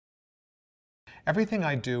Everything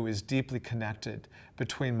I do is deeply connected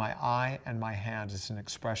between my eye and my hand as an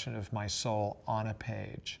expression of my soul on a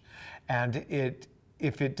page. And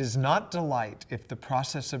if it does not delight, if the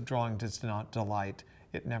process of drawing does not delight,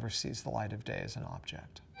 it never sees the light of day as an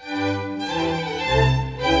object.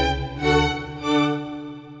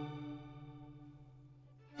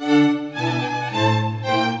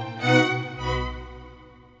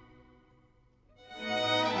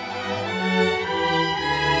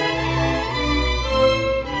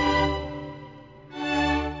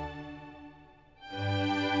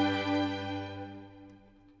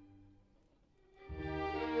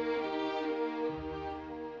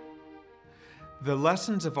 The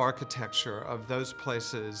lessons of architecture, of those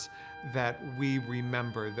places that we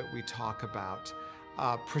remember, that we talk about,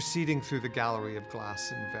 proceeding through the Gallery of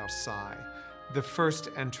Glass in Versailles, the first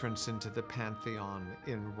entrance into the Pantheon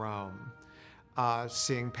in Rome,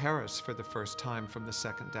 seeing Paris for the first time from the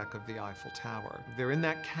second deck of the Eiffel Tower. They're in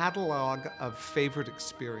that catalog of favorite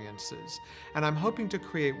experiences, and I'm hoping to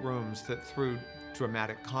create rooms that, through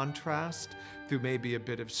dramatic contrast, through maybe a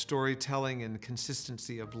bit of storytelling and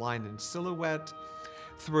consistency of line and silhouette,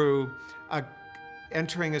 through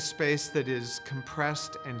entering a space that is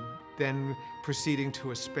compressed and then proceeding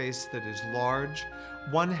to a space that is large,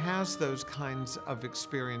 one has those kinds of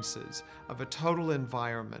experiences of a total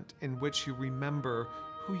environment in which you remember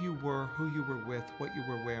who you were with, what you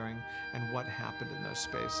were wearing, and what happened in those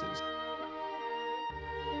spaces.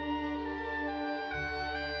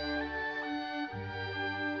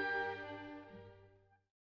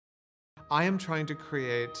 I am trying to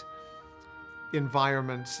create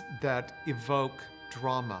environments that evoke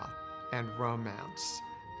drama and romance,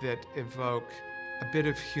 that evoke a bit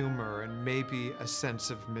of humor and maybe a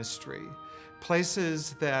sense of mystery.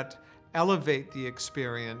 Places that elevate the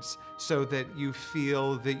experience so that you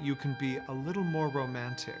feel that you can be a little more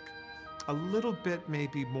romantic, a little bit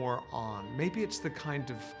maybe more on. Maybe it's the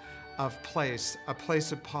kind of place, a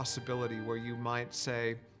place of possibility where you might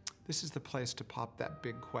say, this is the place to pop that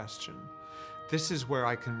big question. This is where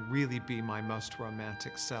I can really be my most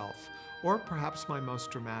romantic self, or perhaps my most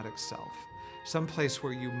dramatic self. Some place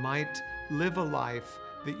where you might live a life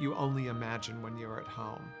that you only imagine when you're at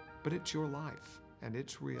home. But it's your life, and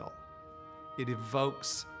it's real. It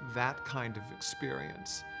evokes that kind of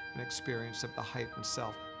experience, an experience of the heightened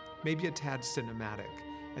self. Maybe a tad cinematic,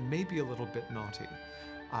 and maybe a little bit naughty,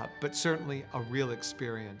 but certainly a real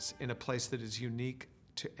experience in a place that is unique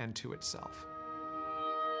to itself.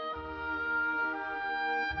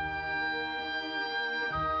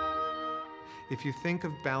 If you think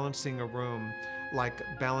of balancing a room like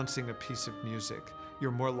balancing a piece of music,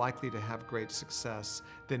 you're more likely to have great success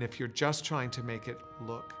than if you're just trying to make it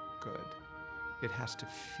look good. It has to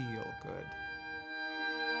feel good.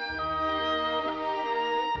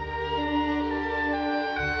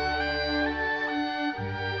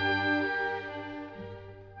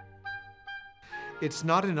 It's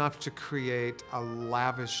not enough to create a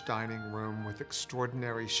lavish dining room with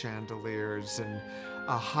extraordinary chandeliers and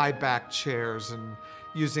high-backed chairs and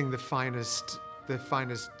using the finest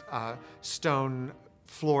stone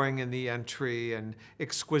flooring in the entry and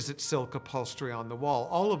exquisite silk upholstery on the wall.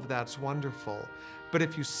 All of that's wonderful. But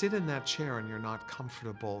if you sit in that chair and you're not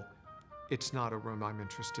comfortable, it's not a room I'm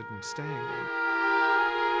interested in staying in.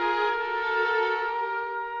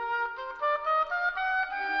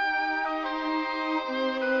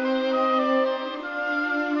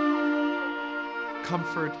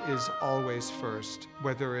 Comfort is always first,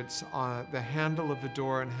 whether it's the handle of the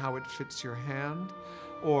door and how it fits your hand,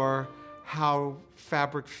 or how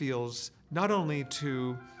fabric feels not only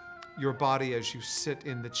to your body as you sit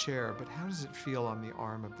in the chair, but how does it feel on the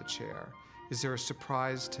arm of the chair? Is there a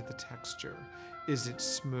surprise to the texture? Is it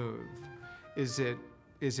smooth? Is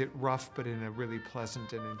it rough but in a really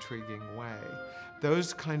pleasant and intriguing way?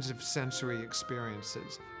 Those kinds of sensory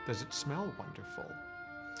experiences. Does it smell wonderful?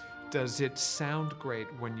 Does it sound great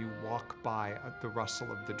when you walk by the rustle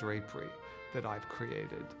of the drapery that I've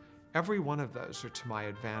created? Every one of those are to my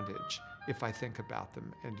advantage if I think about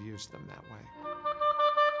them and use them that way.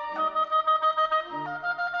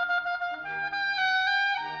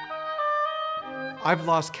 I've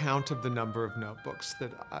lost count of the number of notebooks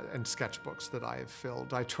and sketchbooks that I have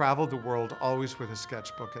filled. I travel the world always with a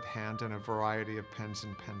sketchbook at hand and a variety of pens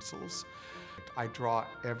and pencils. I draw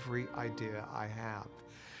every idea I have.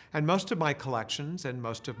 And most of my collections and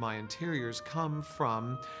most of my interiors come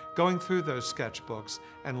from going through those sketchbooks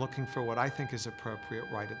and looking for what I think is appropriate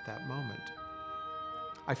right at that moment.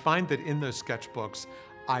 I find that in those sketchbooks,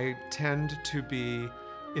 I tend to be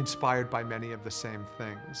inspired by many of the same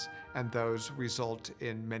things. and those result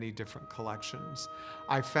in many different collections.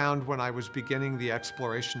 I found when I was beginning the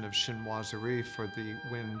exploration of chinoiserie for the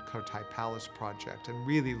Wynn Cotai Palace project and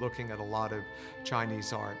really looking at a lot of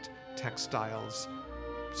Chinese art, textiles,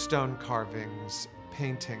 stone carvings,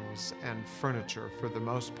 paintings, and furniture for the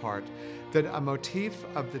most part, that a motif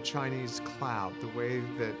of the Chinese cloud, the way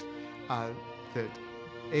that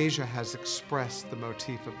Asia has expressed the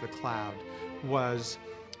motif of the cloud, was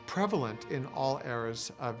prevalent in all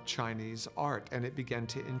eras of Chinese art, and it began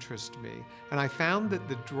to interest me. And I found that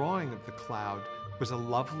the drawing of the cloud was a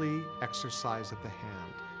lovely exercise of the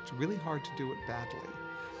hand. It's really hard to do it badly.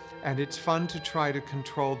 And it's fun to try to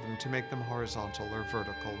control them, to make them horizontal or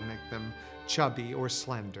vertical, make them chubby or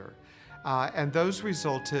slender. And those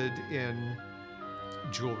resulted in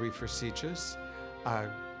jewelry for Sieges,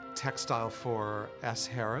 textile for S.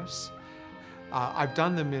 Harris. I've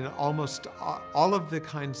done them in almost all of the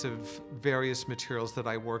kinds of various materials that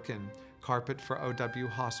I work in. Carpet for OW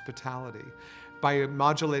Hospitality. By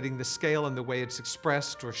modulating the scale and the way it's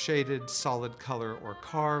expressed or shaded, solid color or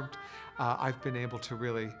carved, I've been able to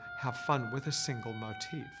really have fun with a single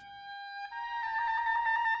motif.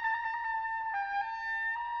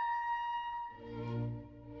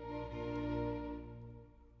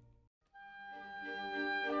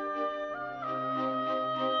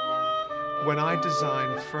 When I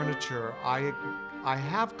design furniture, I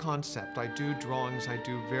have concept. I do drawings. I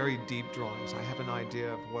do very deep drawings. I have an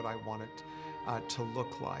idea of what I want it to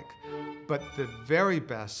look like. But the very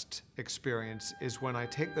best experience is when I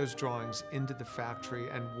take those drawings into the factory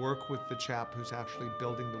and work with the chap who's actually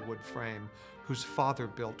building the wood frame, whose father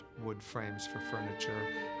built wood frames for furniture,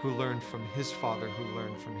 who learned from his father, who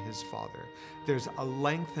learned from his father. There's a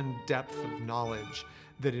length and depth of knowledge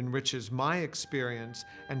that enriches my experience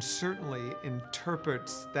and certainly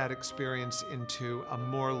interprets that experience into a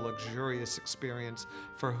more luxurious experience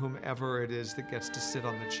for whomever it is that gets to sit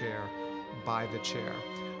on the chair, buy the chair,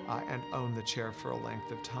 and own the chair for a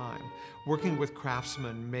length of time. Working with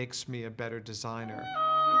craftsmen makes me a better designer.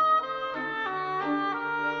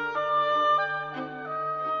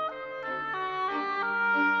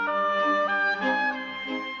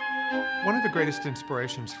 One of the greatest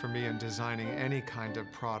inspirations for me in designing any kind of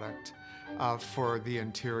product for the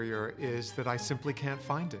interior is that I simply can't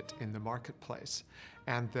find it in the marketplace,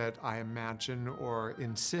 and that I imagine or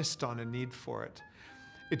insist on a need for it.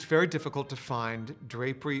 It's very difficult to find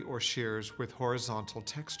drapery or shears with horizontal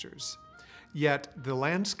textures. Yet the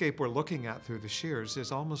landscape we're looking at through the shears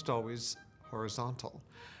is almost always horizontal,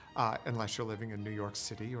 unless you're living in New York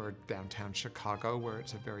City or downtown Chicago, where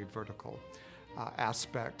it's a very vertical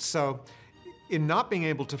aspect. So in not being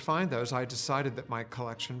able to find those, I decided that my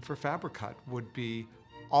collection for Fabricut would be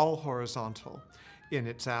all horizontal in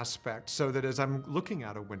its aspect, so that as I'm looking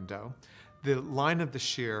out a window, the line of the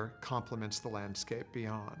shear complements the landscape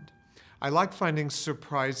beyond. I like finding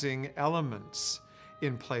surprising elements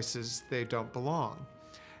in places they don't belong.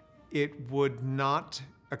 It would not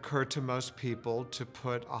occur to most people to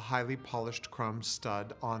put a highly polished chrome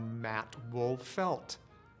stud on matte wool felt,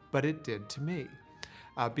 but it did to me,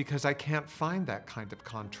 because I can't find that kind of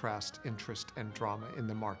contrast, interest, and drama in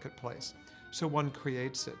the marketplace. So one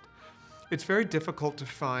creates it. It's very difficult to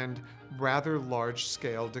find rather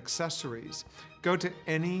large-scaled accessories. Go to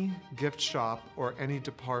any gift shop or any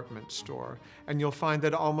department store, and you'll find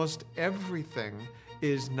that almost everything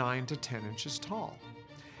is 9 to 10 inches tall.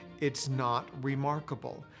 It's not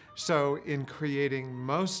remarkable. So in creating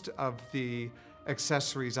most of the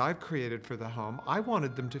accessories I've created for the home, I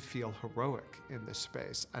wanted them to feel heroic in this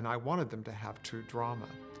space, and I wanted them to have true drama.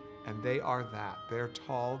 And they are that. They're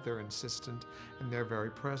tall, they're insistent, and they're very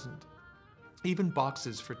present. Even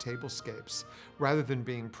boxes for tablescapes, rather than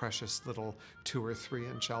being precious little 2 or 3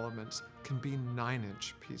 inch elements, can be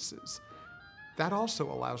 9-inch pieces. That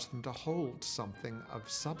also allows them to hold something of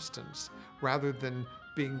substance, rather than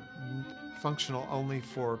being functional only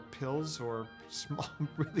for pills or small,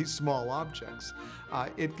 really small objects.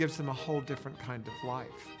 It gives them a whole different kind of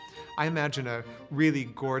life. I imagine a really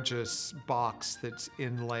gorgeous box that's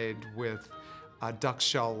inlaid with duck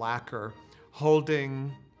shell lacquer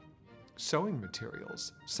holding sewing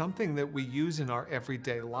materials, something that we use in our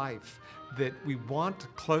everyday life that we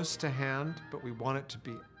want close to hand, but we want it to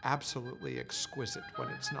be absolutely exquisite when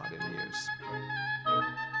it's not in use.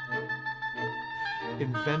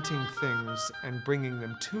 Inventing things and bringing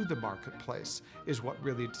them to the marketplace is what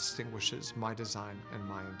really distinguishes my design and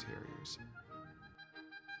my interiors.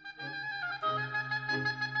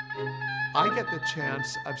 I get the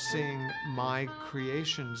chance of seeing my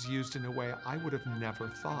creations used in a way I would have never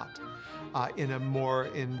thought, in a more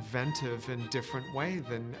inventive and different way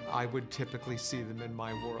than I would typically see them in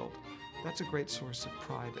my world. That's a great source of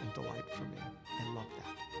pride and delight for me. I love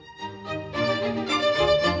that.